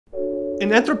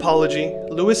In anthropology,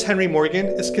 Lewis Henry Morgan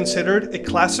is considered a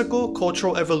classical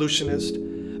cultural evolutionist,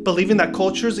 believing that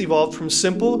cultures evolved from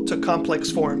simple to complex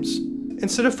forms.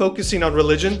 Instead of focusing on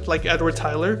religion like Edward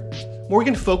Tylor,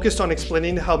 Morgan focused on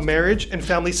explaining how marriage and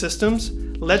family systems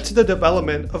led to the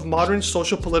development of modern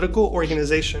sociopolitical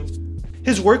organization.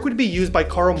 His work would be used by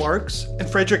Karl Marx and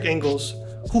Friedrich Engels,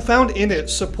 who found in it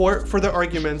support for their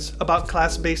arguments about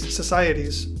class-based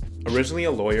societies. Originally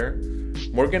a lawyer,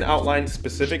 Morgan outlined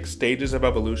specific stages of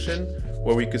evolution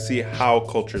where we could see how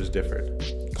cultures differed.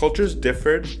 Cultures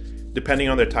differed depending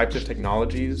on their types of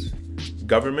technologies,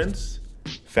 governments,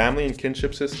 family and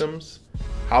kinship systems,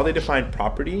 how they defined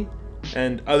property,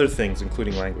 and other things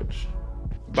including language.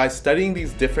 By studying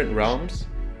these different realms,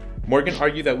 Morgan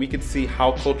argued that we could see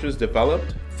how cultures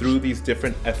developed through these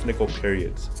different ethnical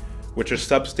periods, which are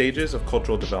sub-stages of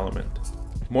cultural development.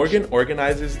 Morgan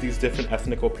organizes these different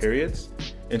ethnical periods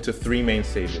into three main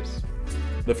stages.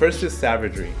 The first is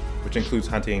savagery, which includes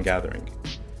hunting and gathering.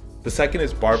 The second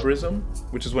is barbarism,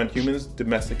 which is when humans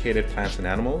domesticated plants and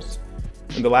animals.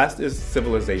 And the last is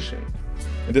civilization.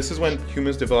 And this is when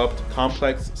humans developed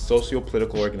complex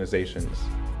sociopolitical organizations,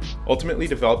 ultimately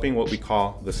developing what we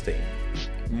call the state.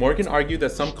 Morgan argued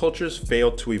that some cultures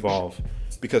failed to evolve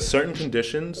because certain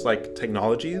conditions, like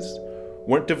technologies,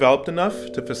 weren't developed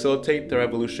enough to facilitate their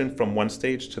evolution from one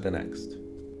stage to the next.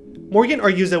 Morgan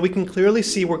argues that we can clearly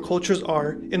see where cultures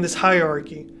are in this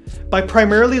hierarchy by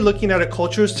primarily looking at a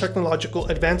culture's technological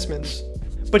advancements.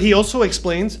 But he also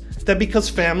explains that because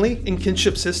family and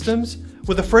kinship systems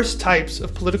were the first types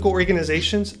of political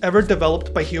organizations ever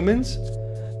developed by humans,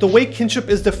 the way kinship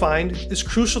is defined is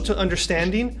crucial to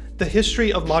understanding the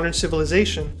history of modern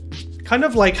civilization. Kind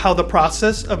of like how the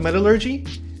process of metallurgy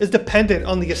is dependent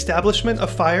on the establishment of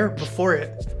fire before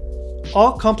it.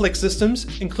 All complex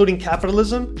systems, including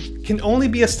capitalism, can only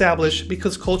be established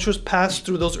because cultures pass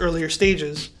through those earlier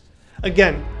stages.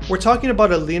 Again, we're talking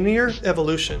about a linear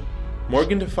evolution.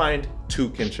 Morgan defined two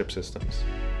kinship systems: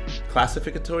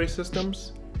 classificatory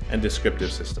systems and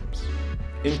descriptive systems.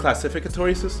 In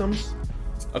classificatory systems,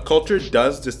 a culture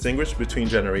does distinguish between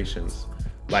generations,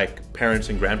 like parents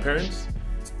and grandparents,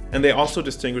 and they also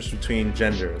distinguish between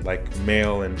gender, like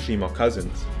male and female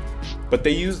cousins. But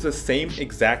they use the same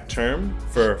exact term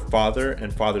for father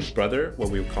and father's brother, what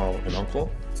we would call an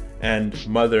uncle, and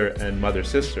mother and mother's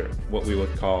sister, what we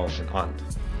would call an aunt.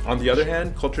 On the other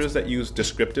hand, cultures that use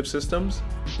descriptive systems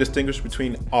distinguish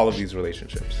between all of these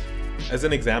relationships. As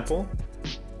an example,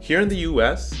 here in the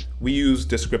US, we use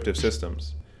descriptive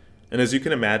systems. And as you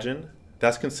can imagine,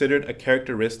 that's considered a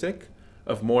characteristic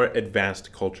of more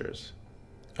advanced cultures.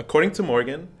 According to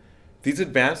Morgan, these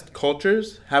advanced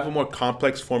cultures have a more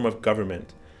complex form of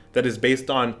government that is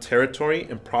based on territory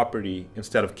and property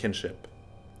instead of kinship.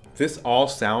 This all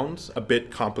sounds a bit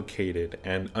complicated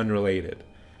and unrelated,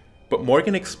 but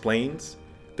Morgan explains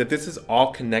that this is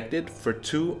all connected for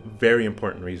two very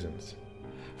important reasons.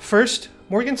 First,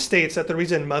 Morgan states that the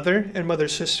reason mother and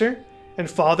mother's sister and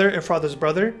father's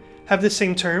brother have the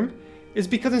same term is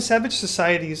because in savage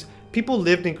societies, people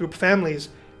lived in group families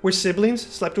where siblings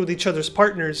slept with each other's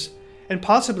partners and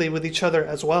possibly with each other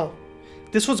as well.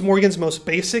 This was Morgan's most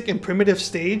basic and primitive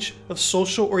stage of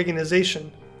social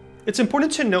organization. It's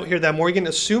important to note here that Morgan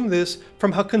assumed this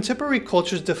from how contemporary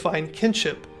cultures define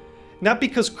kinship, not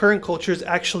because current cultures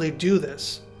actually do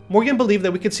this. Morgan believed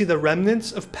that we could see the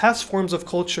remnants of past forms of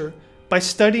culture by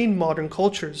studying modern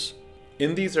cultures.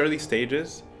 In these early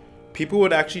stages, people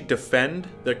would actually defend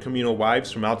their communal wives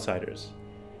from outsiders,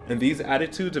 and these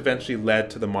attitudes eventually led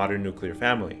to the modern nuclear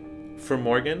family. For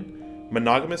Morgan,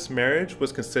 monogamous marriage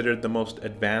was considered the most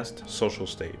advanced social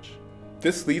stage.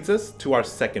 This leads us to our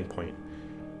second point,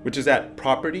 which is that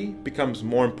property becomes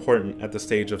more important at the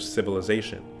stage of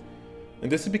civilization.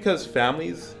 And this is because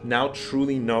families now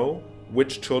truly know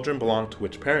which children belong to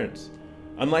which parents,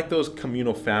 unlike those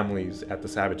communal families at the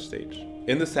savage stage.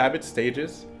 In the savage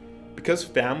stages, because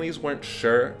families weren't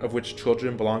sure of which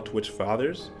children belonged to which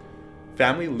fathers,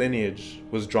 family lineage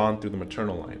was drawn through the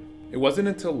maternal line. It wasn't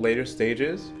until later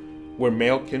stages where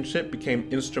male kinship became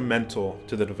instrumental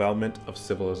to the development of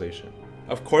civilization.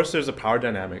 Of course, there's a power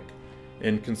dynamic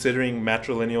in considering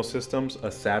matrilineal systems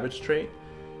a savage trait,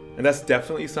 and that's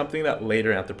definitely something that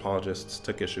later anthropologists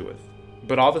took issue with.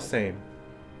 But all the same,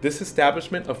 this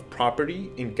establishment of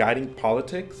property in guiding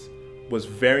politics was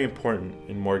very important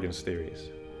in Morgan's theories.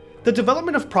 The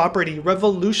development of property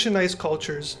revolutionized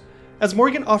cultures, as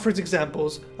Morgan offers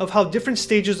examples of how different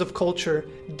stages of culture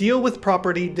deal with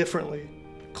property differently.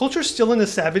 Cultures still in the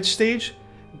savage stage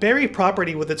bury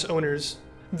property with its owners.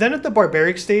 Then at the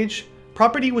barbaric stage,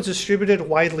 property was distributed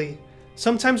widely,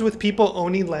 sometimes with people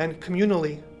owning land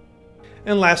communally.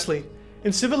 And lastly,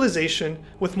 In civilization,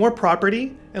 with more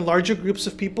property and larger groups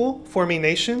of people forming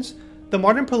nations, the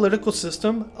modern political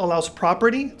system allows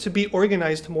property to be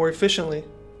organized more efficiently.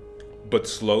 But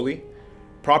slowly,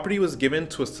 property was given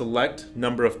to a select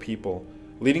number of people,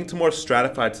 leading to more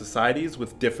stratified societies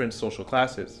with different social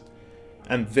classes.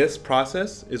 And this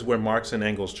process is where Marx and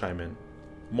Engels chime in.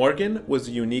 Morgan was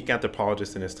a unique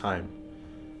anthropologist in his time.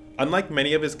 Unlike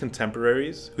many of his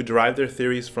contemporaries who derived their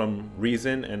theories from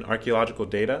reason and archaeological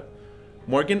data,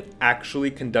 Morgan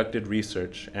actually conducted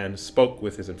research and spoke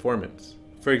with his informants.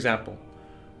 For example,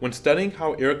 when studying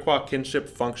how Iroquois kinship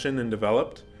functioned and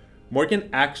developed, Morgan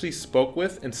actually spoke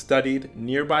with and studied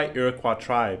nearby Iroquois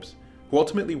tribes who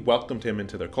ultimately welcomed him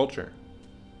into their culture.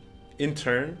 In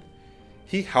turn,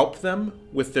 he helped them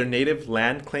with their native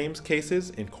land claims cases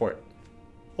in court.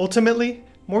 Ultimately,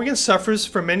 Morgan suffers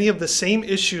from many of the same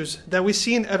issues that we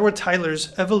see in Edward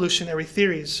Tylor's evolutionary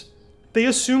theories. They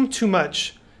assume too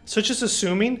much, such as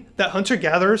assuming that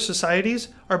hunter-gatherer societies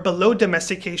are below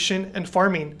domestication and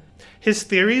farming. His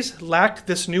theories lack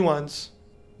this nuance.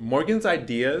 Morgan's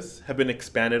ideas have been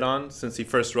expanded on since he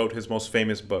first wrote his most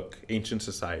famous book, Ancient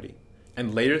Society.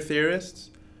 And later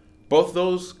theorists, both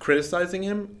those criticizing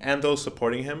him and those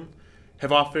supporting him,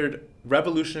 have offered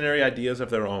revolutionary ideas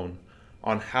of their own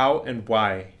on how and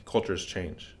why cultures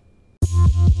change.